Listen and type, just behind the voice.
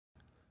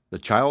The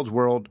Child's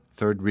World,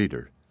 3rd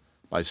Reader,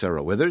 by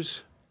Sarah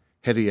Withers,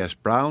 Hetty S.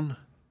 Brown,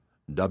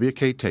 W.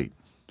 K. Tate.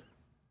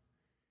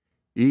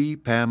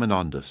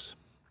 Epaminondas.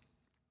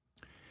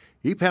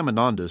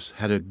 Epaminondas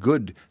had a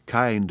good,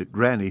 kind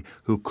granny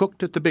who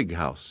cooked at the big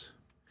house.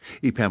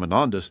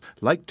 Epaminondas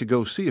liked to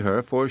go see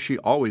her, for she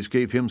always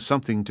gave him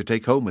something to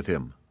take home with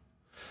him.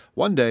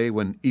 One day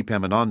when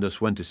Epaminondas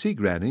went to see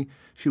Granny,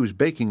 she was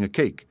baking a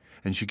cake,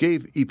 and she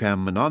gave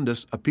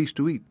Epaminondas a piece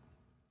to eat.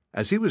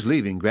 As he was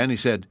leaving, Granny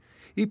said,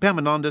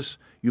 "Epaminondas,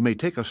 you may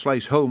take a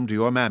slice home to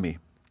your Mammy."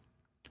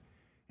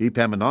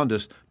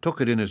 Epaminondas took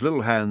it in his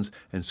little hands,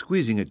 and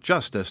squeezing it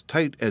just as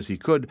tight as he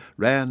could,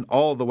 ran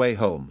all the way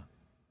home.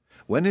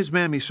 When his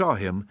Mammy saw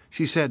him,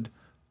 she said,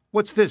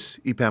 "What's this,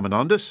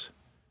 Epaminondas?"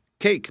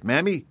 "Cake,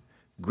 Mammy.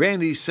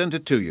 Granny sent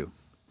it to you."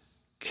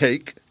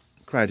 "Cake?"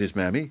 cried his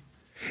Mammy.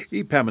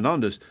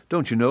 "Epaminondas,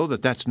 don't you know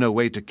that that's no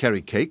way to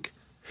carry cake?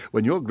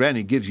 When your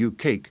Granny gives you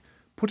cake,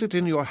 put it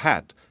in your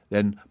hat,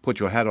 then put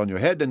your hat on your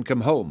head and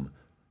come home.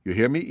 You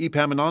hear me,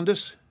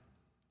 Epaminondas?"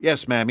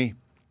 "Yes, Mammy."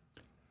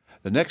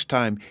 The next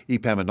time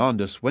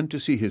Epaminondas went to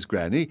see his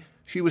Granny,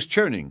 she was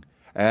churning,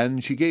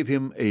 and she gave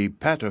him a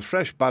pat of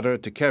fresh butter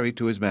to carry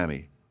to his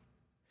Mammy.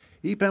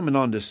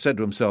 Epaminondas said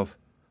to himself,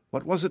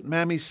 "What was it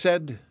Mammy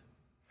said?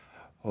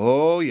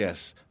 Oh,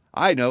 yes,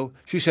 I know.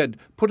 She said,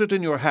 'Put it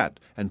in your hat,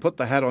 and put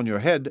the hat on your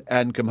head,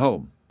 and come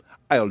home.'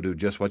 I'll do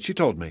just what she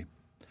told me."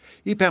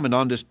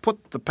 Epaminondas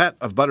put the pat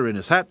of butter in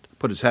his hat,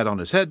 put his hat on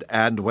his head,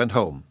 and went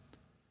home.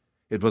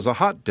 It was a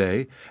hot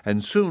day,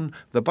 and soon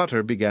the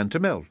butter began to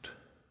melt.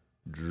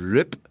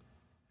 Drip,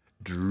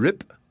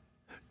 drip,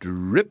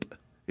 drip,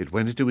 it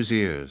went into his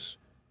ears.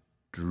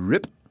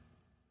 Drip,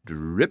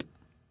 drip,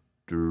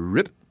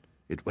 drip,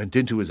 it went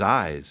into his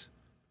eyes.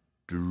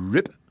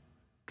 Drip,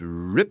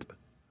 drip,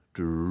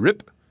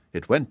 drip,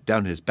 it went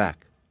down his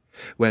back.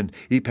 When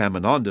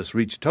Epaminondas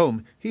reached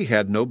home, he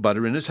had no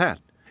butter in his hat.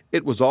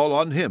 It was all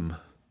on him.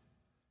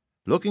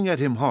 Looking at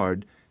him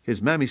hard, his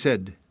Mammy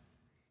said,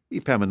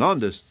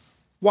 "Epaminondas,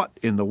 what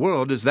in the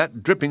world is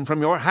that dripping from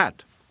your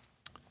hat?"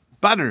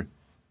 "Butter,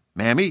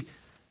 Mammy.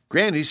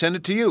 Granny sent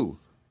it to you."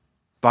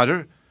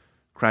 "Butter?"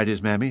 cried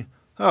his Mammy.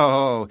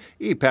 "Oh,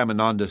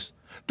 Epaminondas,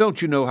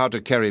 don't you know how to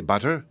carry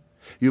butter?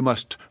 You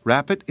must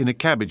wrap it in a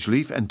cabbage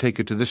leaf and take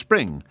it to the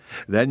spring.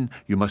 Then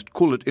you must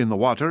cool it in the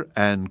water,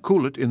 and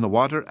cool it in the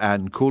water,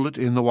 and cool it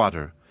in the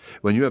water.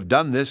 When you have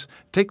done this,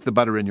 take the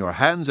butter in your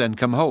hands and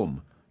come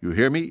home. You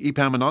hear me,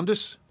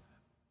 Epaminondas?"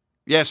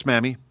 "Yes,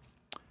 Mammy."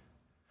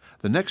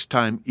 The next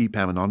time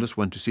Epaminondas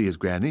went to see his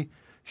Granny,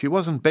 she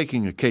wasn't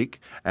baking a cake,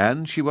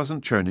 and she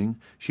wasn't churning.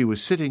 She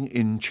was sitting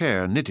in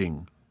chair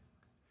knitting.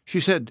 She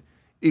said,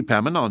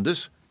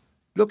 "Epaminondas,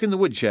 look in the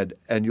woodshed,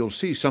 and you'll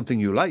see something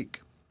you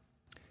like."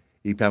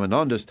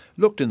 Epaminondas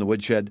looked in the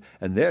woodshed,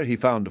 and there he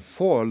found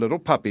 4 little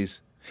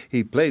puppies.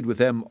 He played with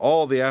them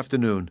all the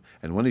afternoon,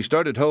 and when he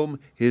started home,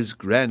 his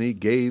Granny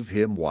gave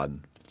him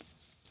one.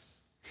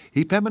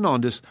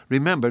 Epaminondas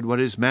remembered what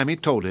his Mammy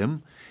told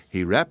him.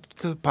 He wrapped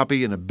the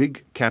puppy in a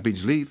big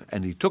cabbage leaf,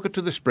 and he took it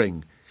to the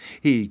spring.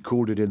 He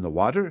cooled it in the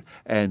water,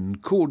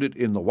 and cooled it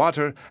in the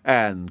water,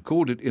 and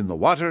cooled it in the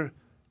water,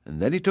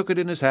 and then he took it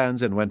in his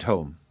hands and went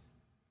home.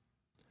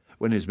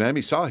 When his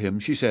Mammy saw him,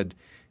 she said,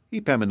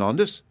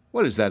 "Epaminondas,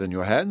 what is that in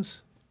your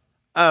hands?"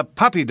 "A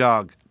puppy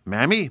dog,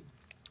 Mammy."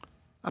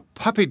 "A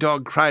puppy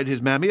dog," cried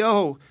his Mammy.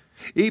 "Oh,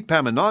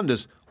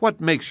 Epaminondas, what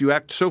makes you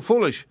act so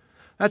foolish?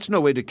 That's no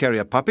way to carry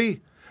a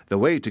puppy. The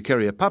way to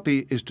carry a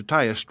puppy is to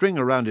tie a string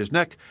around his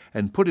neck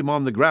and put him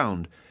on the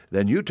ground.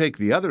 Then you take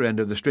the other end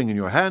of the string in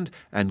your hand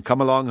and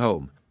come along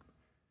home.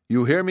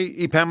 You hear me,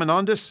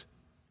 Epaminondas?"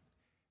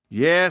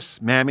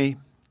 "Yes, Mammy."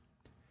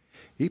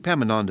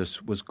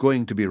 Epaminondas was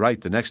going to be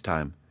right the next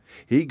time.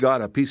 He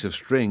got a piece of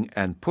string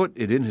and put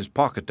it in his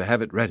pocket to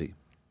have it ready.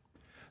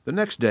 The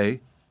next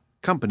day,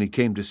 company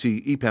came to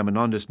see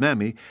Epaminondas'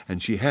 Mammy,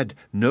 and she had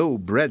no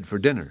bread for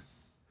dinner.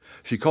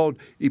 She called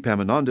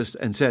Epaminondas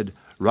and said,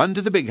 "Run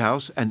to the big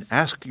house and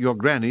ask your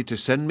Granny to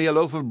send me a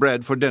loaf of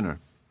bread for dinner."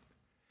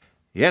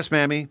 "Yes,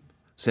 Mammy,"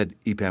 said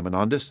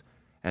Epaminondas,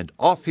 and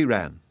off he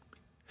ran.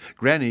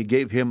 Granny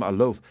gave him a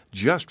loaf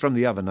just from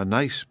the oven, a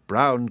nice,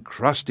 brown,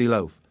 crusty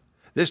loaf.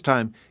 This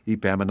time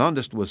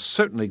Epaminondas was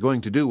certainly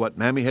going to do what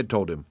Mammy had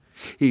told him.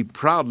 He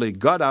proudly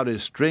got out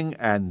his string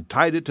and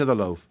tied it to the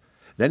loaf.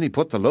 Then he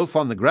put the loaf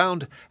on the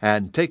ground,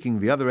 and taking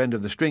the other end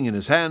of the string in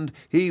his hand,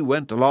 he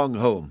went along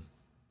home.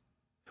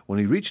 When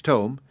he reached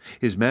home,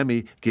 his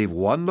Mammy gave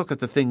one look at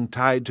the thing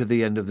tied to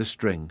the end of the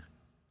string.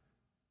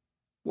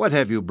 "What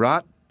have you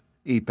brought,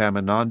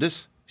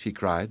 Epaminondas?" she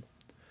cried.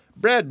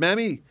 "Bread,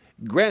 Mammy.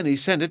 Granny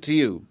sent it to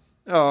you."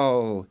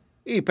 "Oh,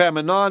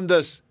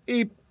 Epaminondas,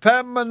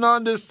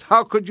 Epaminondas,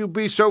 how could you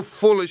be so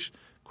foolish?"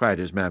 cried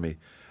his Mammy.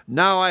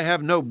 "Now I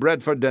have no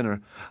bread for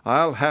dinner.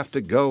 I'll have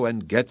to go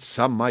and get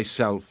some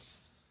myself."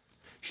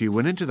 She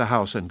went into the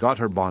house and got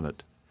her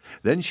bonnet.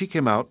 Then she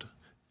came out,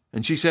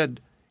 and she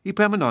said,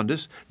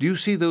 "Epaminondas, do you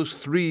see those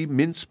 3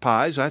 mince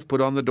pies I've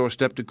put on the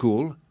doorstep to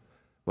cool?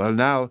 Well,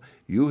 now,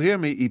 you hear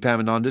me,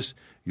 Epaminondas.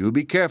 You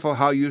be careful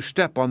how you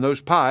step on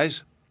those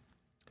pies."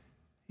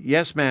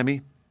 "Yes,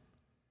 Mammy."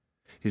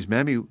 His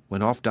mammy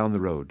went off down the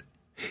road.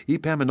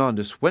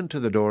 Epaminondas went to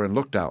the door and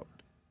looked out.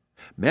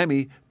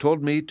 "Mammy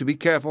told me to be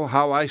careful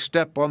how I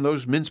step on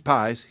those mince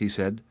pies," he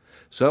said,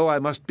 "so I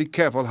must be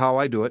careful how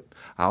I do it.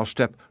 I'll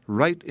step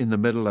right in the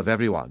middle of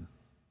every one."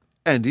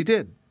 And he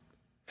did.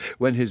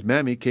 When his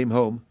mammy came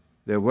home,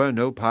 there were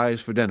no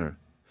pies for dinner.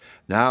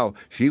 Now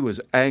she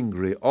was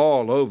angry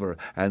all over,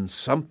 and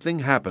something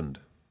happened.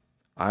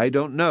 I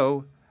don't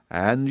know,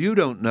 and you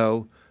don't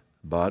know,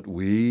 but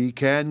we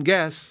can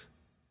guess.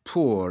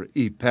 Poor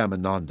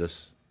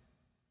Epaminondas.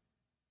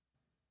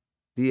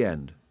 The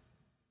end.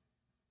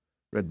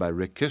 Read by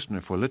Rick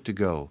Kistner for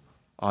Lit2Go,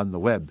 on the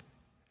web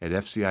at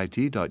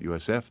fcit.usf.edu.